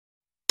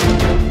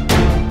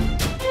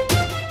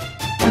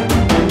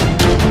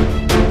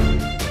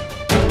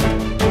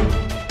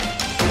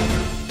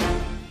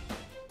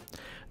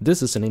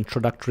This is an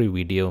introductory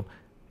video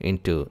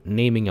into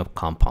naming of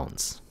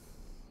compounds.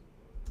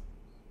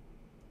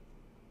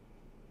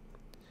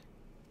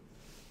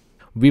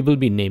 We will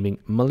be naming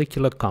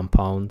molecular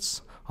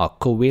compounds or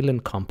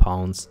covalent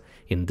compounds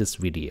in this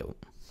video.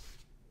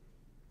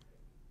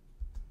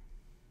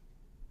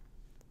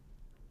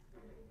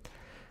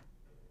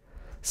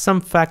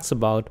 Some facts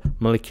about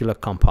molecular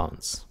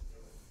compounds.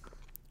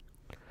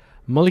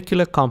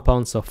 Molecular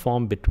compounds are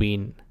formed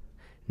between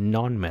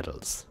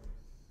nonmetals.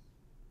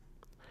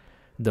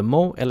 The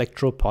more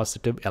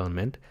electropositive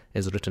element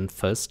is written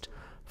first,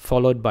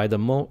 followed by the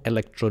more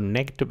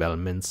electronegative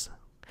elements,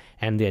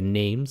 and their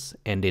names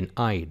end in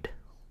 "ide".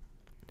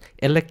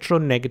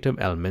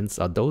 Electronegative elements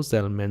are those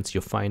elements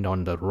you find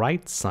on the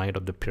right side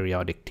of the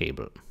periodic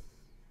table.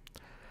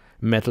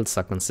 Metals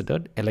are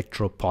considered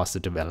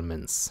electropositive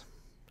elements,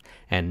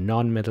 and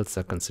nonmetals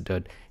are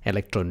considered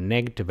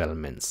electronegative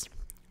elements.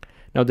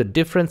 Now, the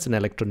difference in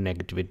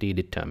electronegativity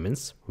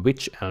determines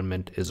which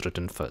element is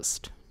written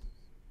first.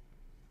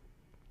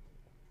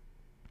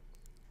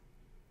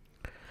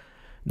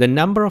 The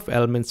number of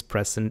elements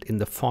present in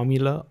the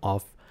formula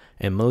of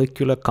a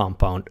molecular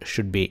compound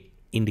should be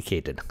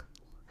indicated.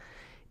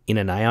 In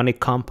an ionic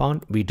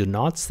compound, we do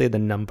not say the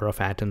number of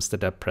atoms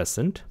that are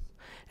present,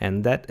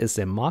 and that is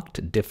a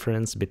marked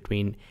difference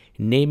between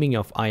naming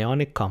of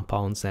ionic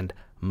compounds and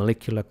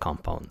molecular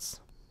compounds.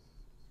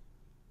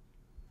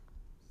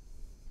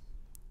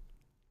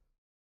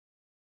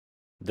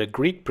 The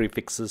Greek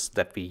prefixes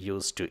that we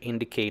use to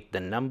indicate the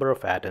number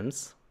of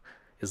atoms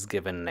is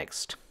given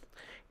next.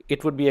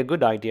 It would be a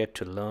good idea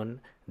to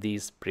learn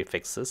these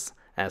prefixes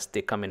as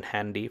they come in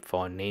handy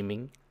for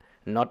naming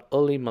not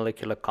only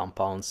molecular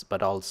compounds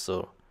but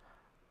also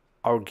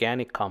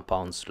organic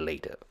compounds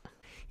later.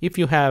 If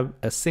you have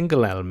a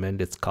single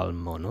element, it's called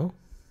mono.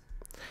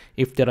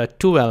 If there are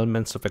two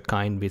elements of a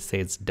kind, we say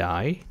it's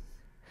di.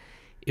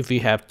 If we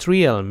have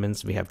three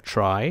elements, we have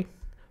tri.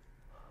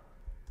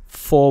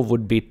 4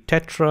 would be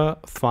tetra,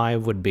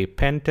 5 would be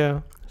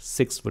penta,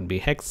 6 would be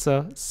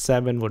hexa,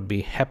 7 would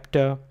be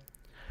hepta,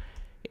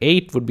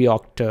 8 would be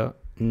octa,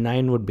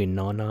 9 would be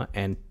nona,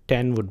 and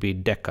 10 would be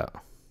deca.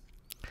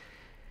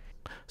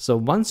 So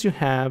once you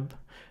have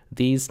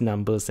these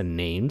numbers and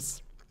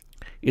names,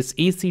 it's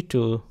easy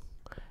to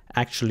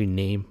actually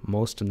name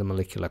most of the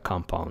molecular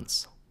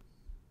compounds.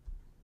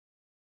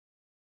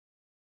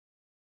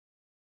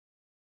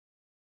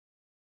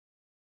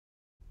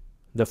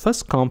 The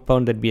first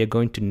compound that we are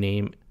going to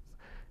name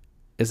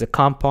is a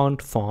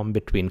compound formed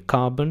between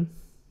carbon,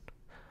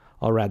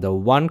 or rather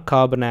one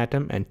carbon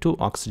atom and two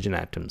oxygen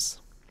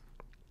atoms.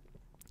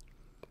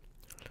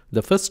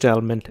 The first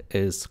element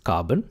is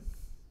carbon.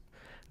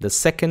 The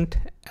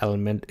second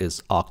element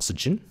is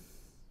oxygen.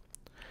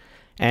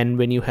 And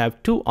when you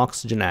have two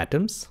oxygen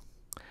atoms,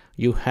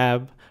 you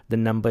have the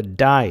number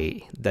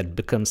di that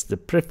becomes the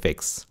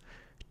prefix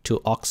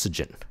to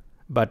oxygen.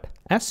 But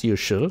as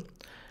usual,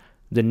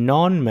 the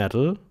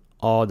non-metal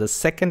or the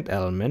second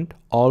element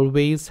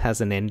always has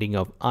an ending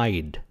of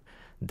 "ide".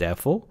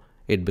 Therefore,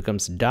 it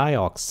becomes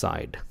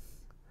dioxide.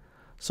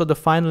 So the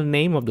final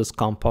name of this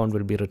compound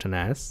will be written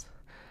as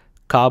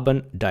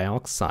carbon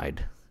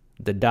dioxide.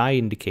 The di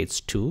indicates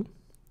 2.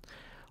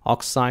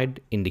 Oxide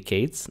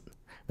indicates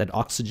that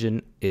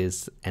oxygen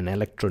is an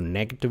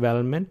electronegative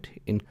element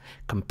in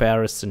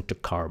comparison to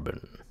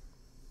carbon.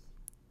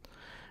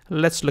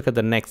 Let's look at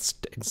the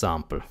next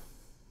example.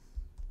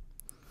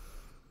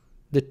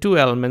 The two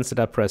elements that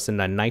are present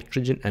are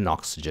nitrogen and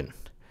oxygen.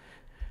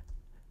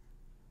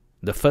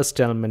 The first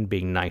element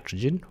being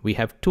nitrogen, we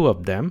have two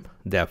of them,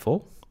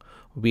 therefore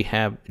we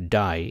have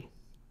di.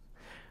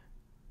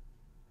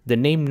 The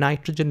name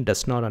nitrogen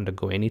does not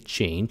undergo any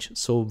change,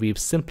 so we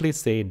simply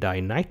say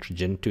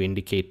dinitrogen to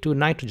indicate two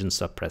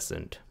nitrogens are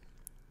present.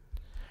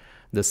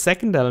 The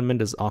second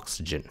element is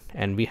oxygen,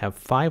 and we have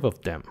 5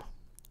 of them.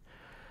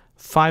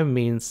 5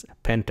 means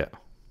penta.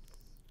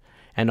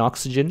 And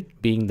oxygen,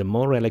 being the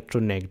more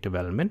electronegative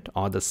element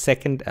or the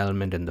second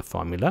element in the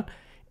formula,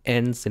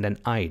 ends in an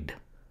 "ide".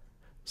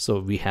 So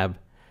we have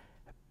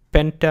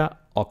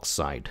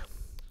pentaoxide.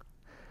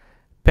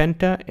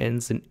 Penta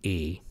ends in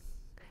A,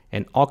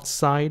 and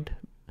oxide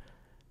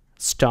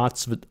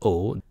starts with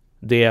O.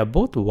 They are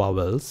both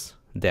vowels.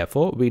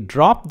 Therefore, we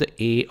drop the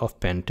A of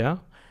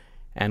penta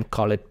and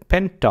call it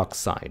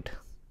pentoxide.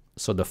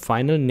 So the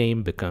final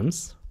name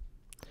becomes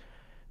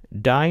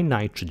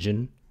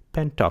dinitrogen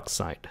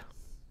pentoxide.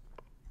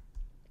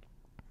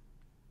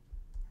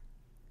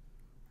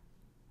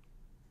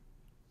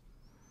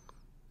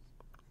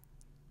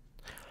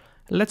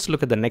 Let's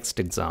look at the next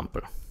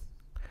example.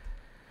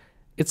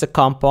 It's a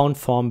compound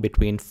formed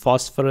between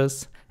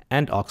phosphorus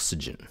and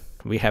oxygen.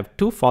 We have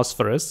 2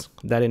 phosphorus,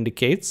 that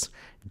indicates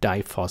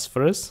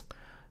diphosphorus.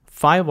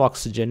 5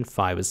 oxygen,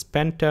 5 is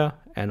penta,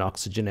 and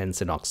oxygen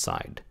ends in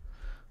oxide.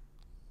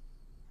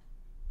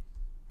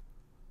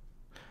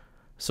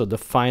 So the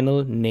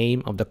final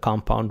name of the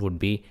compound would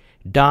be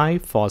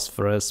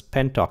diphosphorus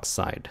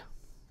pentoxide.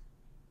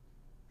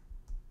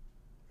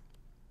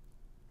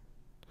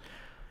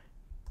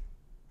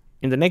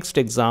 In the next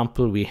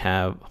example, we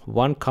have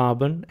 1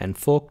 carbon and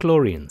 4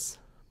 chlorines.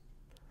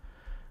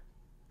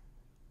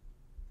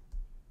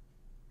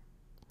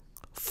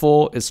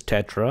 4 is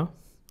tetra.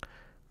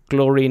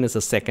 Chlorine is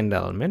the second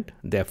element.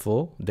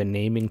 Therefore, the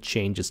naming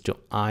changes to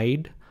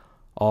ide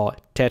or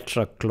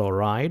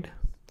tetrachloride.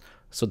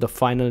 So the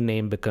final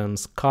name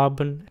becomes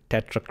carbon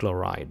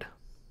tetrachloride.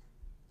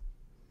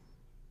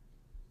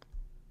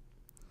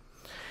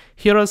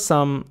 Here are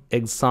some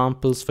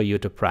examples for you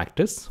to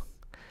practice.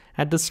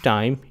 At this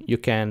time, you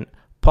can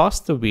pause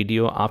the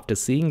video after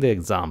seeing the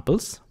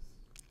examples,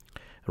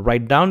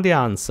 write down the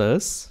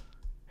answers,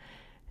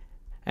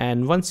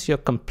 and once you're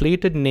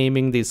completed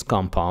naming these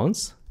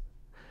compounds,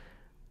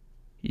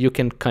 you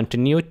can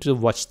continue to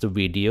watch the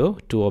video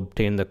to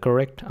obtain the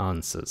correct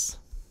answers.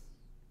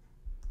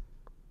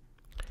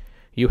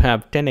 You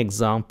have 10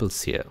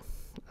 examples here,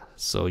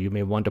 so you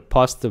may want to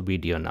pause the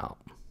video now.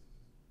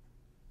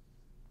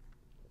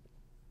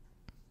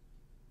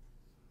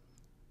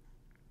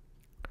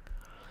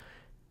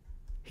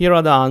 Here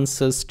are the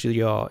answers to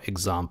your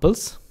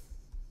examples.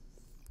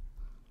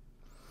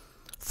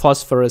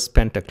 Phosphorus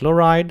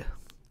pentachloride,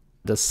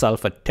 the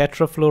sulfur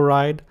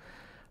tetrafluoride,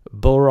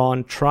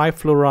 boron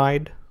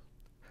trifluoride,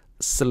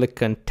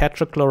 silicon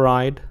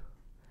tetrachloride,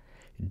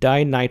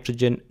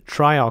 dinitrogen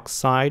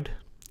trioxide,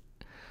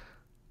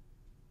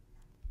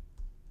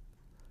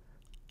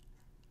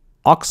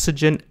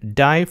 oxygen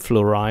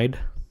difluoride,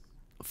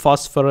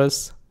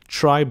 phosphorus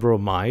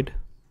tribromide,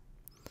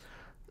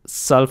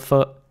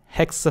 sulfur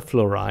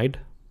hexafluoride,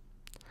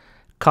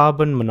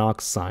 carbon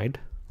monoxide,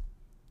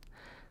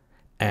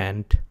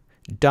 and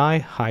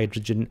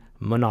dihydrogen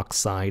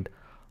monoxide,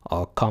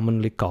 or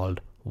commonly called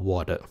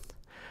water.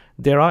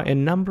 There are a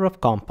number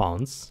of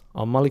compounds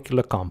or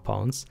molecular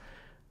compounds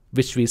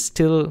which we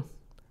still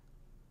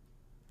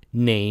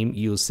name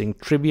using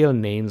trivial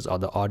names or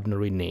the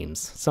ordinary names.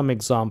 Some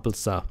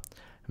examples are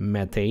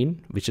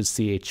methane, which is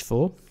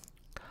CH4,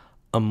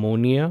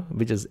 ammonia,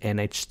 which is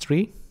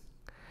NH3,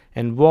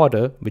 and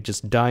water, which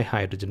is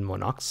dihydrogen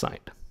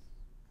monoxide.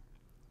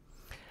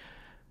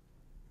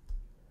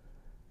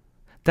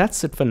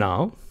 That's it for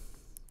now.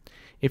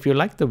 If you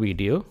like the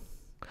video,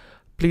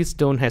 please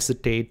don't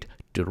hesitate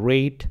to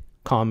rate,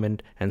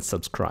 comment, and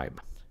subscribe.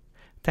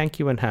 Thank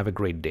you and have a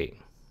great day.